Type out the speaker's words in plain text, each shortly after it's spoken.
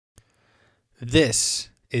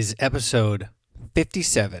This is episode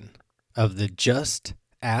 57 of the Just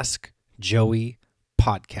Ask Joey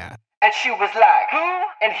podcast. And she was like, who?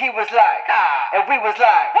 And he was like, ah. And we was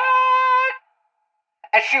like, what?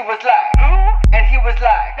 And she was like, who? And he was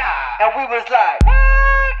like, ah. And we was like,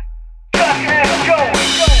 what? Just ask Joey.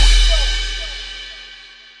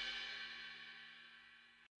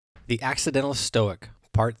 The Accidental Stoic,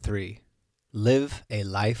 Part 3. Live a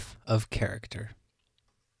Life of Character.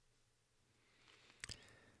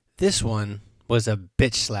 This one was a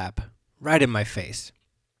bitch slap right in my face.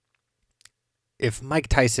 If Mike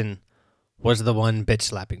Tyson was the one bitch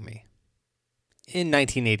slapping me in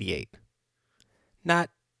 1988.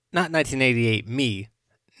 Not 1988 me,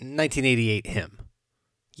 1988 him.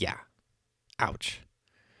 Yeah. Ouch.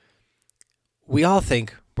 We all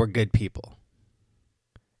think we're good people.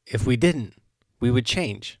 If we didn't, we would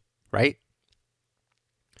change, right?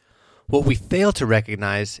 What we fail to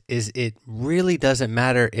recognize is it really doesn't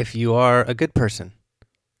matter if you are a good person,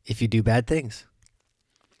 if you do bad things.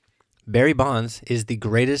 Barry Bonds is the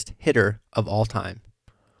greatest hitter of all time.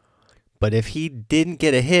 But if he didn't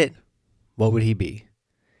get a hit, what would he be?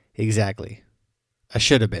 Exactly. A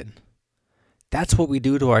should have been. That's what we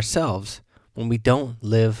do to ourselves when we don't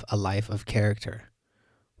live a life of character.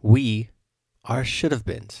 We are should have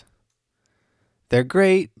beens. They're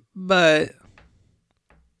great, but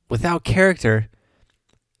without character,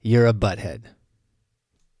 you're a butthead.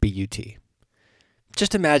 B-U-T.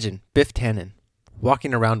 Just imagine Biff Tannen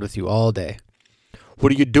walking around with you all day.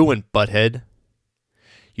 What are you doing, butthead?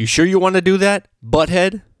 You sure you want to do that,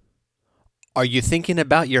 butthead? Are you thinking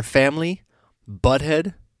about your family,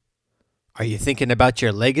 butthead? Are you thinking about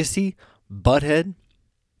your legacy, butthead?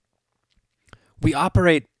 We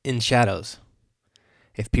operate in shadows.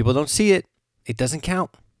 If people don't see it, it doesn't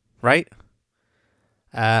count, right?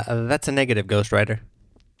 That's a negative, ghostwriter.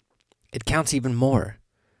 It counts even more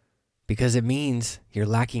because it means you're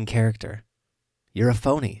lacking character. You're a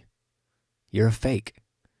phony. You're a fake.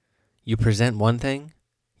 You present one thing,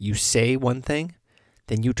 you say one thing,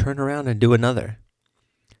 then you turn around and do another.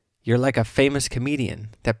 You're like a famous comedian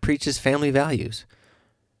that preaches family values,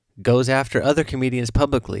 goes after other comedians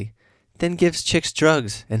publicly, then gives chicks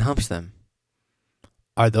drugs and humps them.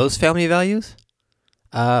 Are those family values?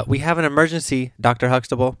 We have an emergency, Dr.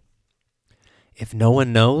 Huxtable. If no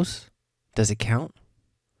one knows, does it count?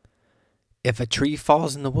 If a tree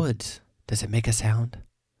falls in the woods, does it make a sound?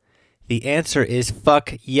 The answer is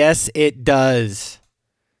fuck yes, it does.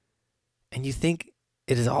 And you think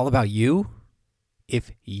it is all about you?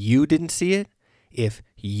 If you didn't see it, if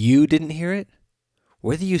you didn't hear it,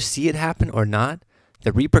 whether you see it happen or not,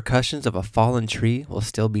 the repercussions of a fallen tree will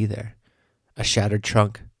still be there. A shattered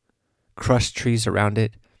trunk, crushed trees around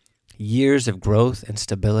it, years of growth and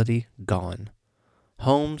stability gone.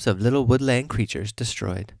 Homes of little woodland creatures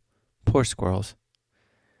destroyed. Poor squirrels.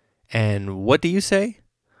 And what do you say?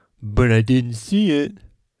 But I didn't see it.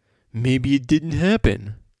 Maybe it didn't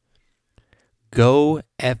happen. Go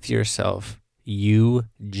F yourself, you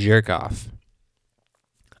jerk off.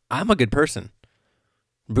 I'm a good person.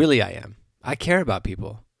 Really, I am. I care about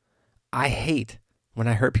people. I hate when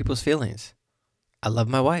I hurt people's feelings. I love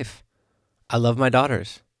my wife. I love my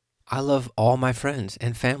daughters. I love all my friends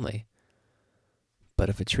and family. But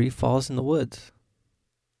if a tree falls in the woods,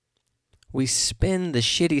 we spin the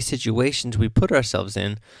shitty situations we put ourselves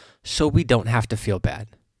in so we don't have to feel bad.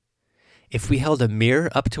 If we held a mirror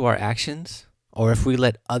up to our actions, or if we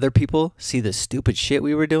let other people see the stupid shit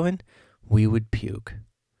we were doing, we would puke.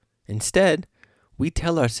 Instead, we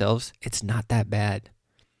tell ourselves it's not that bad.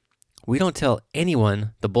 We don't tell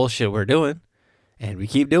anyone the bullshit we're doing, and we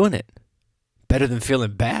keep doing it. Better than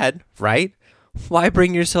feeling bad, right? Why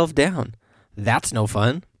bring yourself down? That's no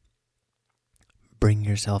fun. Bring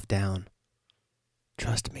yourself down.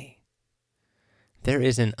 Trust me. There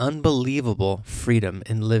is an unbelievable freedom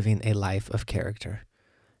in living a life of character.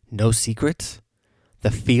 No secrets.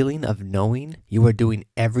 The feeling of knowing you are doing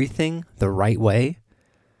everything the right way,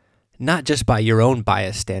 not just by your own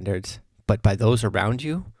bias standards, but by those around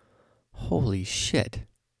you. Holy shit.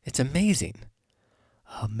 It's amazing.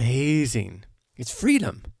 Amazing. It's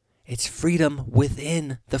freedom. It's freedom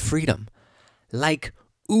within the freedom. Like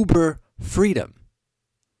Uber freedom.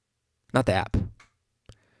 Not the app.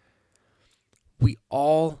 We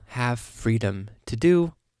all have freedom to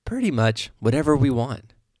do pretty much whatever we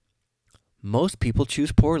want. Most people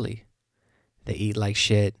choose poorly. They eat like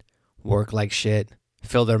shit, work like shit,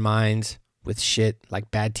 fill their minds with shit like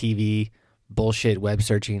bad TV, bullshit web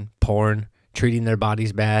searching, porn, treating their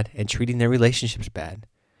bodies bad, and treating their relationships bad.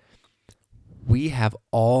 We have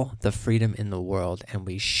all the freedom in the world, and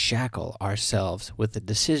we shackle ourselves with the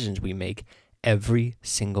decisions we make every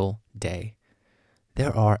single day.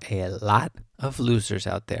 There are a lot of losers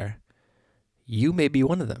out there. You may be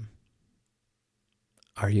one of them.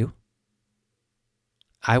 Are you?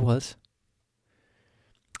 I was.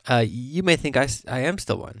 You may think I am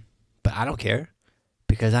still one, but I don't care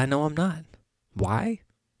because I know I'm not. Why?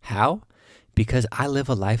 How? Because I live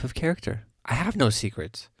a life of character. I have no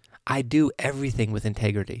secrets. I do everything with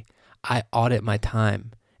integrity. I audit my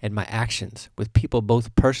time and my actions with people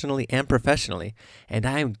both personally and professionally, and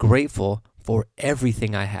I am grateful for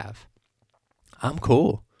everything I have. I'm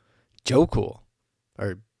cool. Joe cool.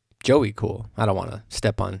 Or Joey cool. I don't want to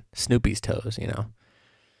step on Snoopy's toes, you know.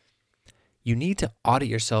 You need to audit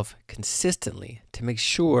yourself consistently to make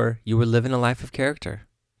sure you are living a life of character.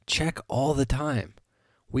 Check all the time.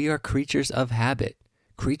 We are creatures of habit,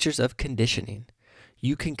 creatures of conditioning.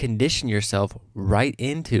 You can condition yourself right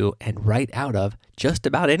into and right out of just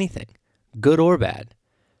about anything, good or bad.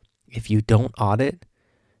 If you don't audit,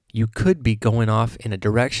 you could be going off in a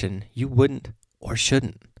direction you wouldn't or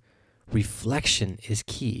shouldn't. Reflection is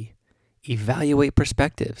key. Evaluate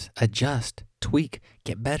perspectives, adjust, tweak,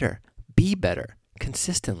 get better, be better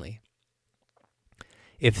consistently.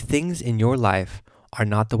 If things in your life are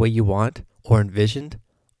not the way you want or envisioned,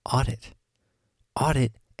 audit.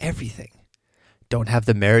 Audit everything. Don't have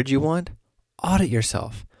the marriage you want? Audit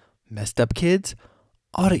yourself. Messed up kids?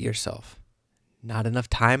 Audit yourself. Not enough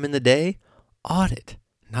time in the day? Audit.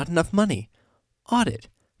 Not enough money? Audit.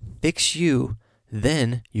 Fix you,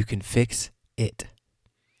 then you can fix it.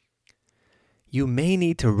 You may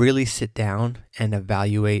need to really sit down and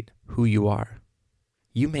evaluate who you are.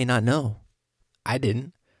 You may not know. I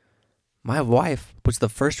didn't. My wife was the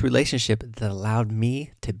first relationship that allowed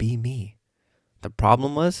me to be me. The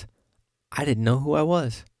problem was, I didn't know who I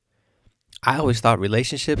was. I always thought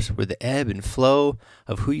relationships were the ebb and flow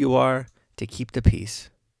of who you are to keep the peace.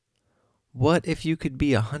 What if you could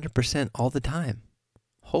be 100% all the time?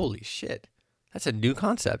 Holy shit, that's a new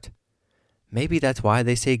concept. Maybe that's why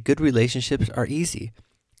they say good relationships are easy.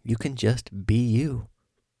 You can just be you.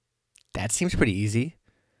 That seems pretty easy.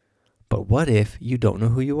 But what if you don't know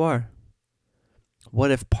who you are?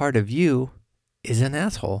 What if part of you is an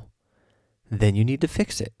asshole? Then you need to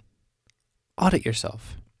fix it. Audit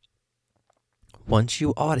yourself. Once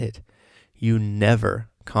you audit, you never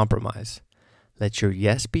compromise. Let your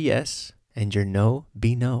yes be yes and your no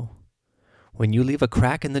be no. When you leave a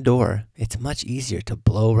crack in the door, it's much easier to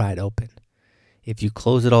blow right open. If you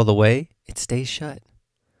close it all the way, it stays shut.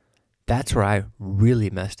 That's where I really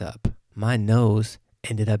messed up. My no's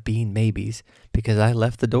ended up being maybes because I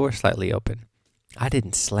left the door slightly open. I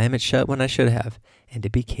didn't slam it shut when I should have, and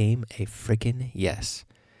it became a freaking yes.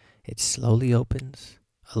 It slowly opens,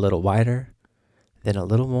 a little wider, then a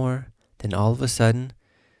little more, then all of a sudden,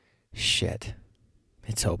 shit,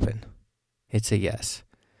 it's open. It's a yes.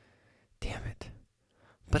 Damn it.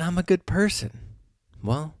 But I'm a good person.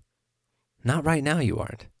 Well, not right now you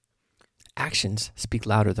aren't. Actions speak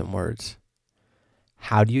louder than words.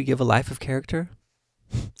 How do you give a life of character?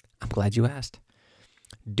 I'm glad you asked.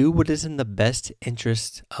 Do what is in the best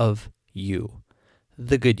interest of you,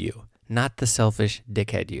 the good you, not the selfish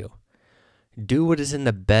dickhead you. Do what is in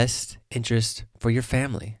the best interest for your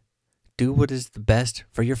family. Do what is the best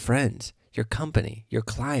for your friends, your company, your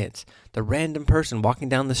clients, the random person walking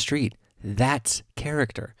down the street. That's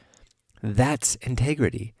character. That's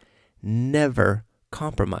integrity. Never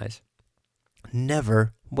compromise.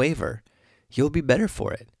 Never waver. You'll be better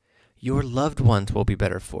for it. Your loved ones will be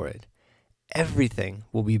better for it. Everything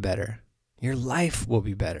will be better. Your life will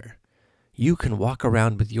be better. You can walk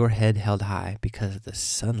around with your head held high because the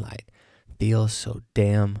sunlight feels so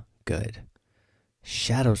damn good.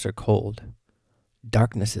 Shadows are cold.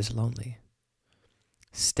 Darkness is lonely.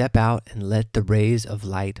 Step out and let the rays of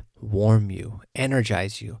light warm you,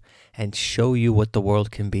 energize you, and show you what the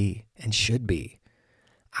world can be and should be.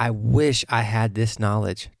 I wish I had this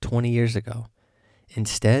knowledge 20 years ago.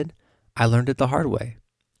 Instead, I learned it the hard way.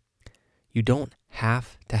 You don't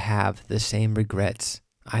have to have the same regrets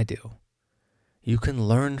I do. You can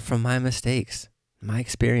learn from my mistakes, my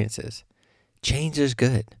experiences. Change is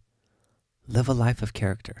good. Live a life of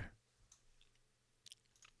character.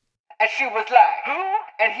 And she was like, who?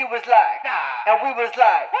 And he was like, nah. And we was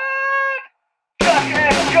like, what? Just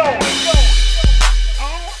let's go.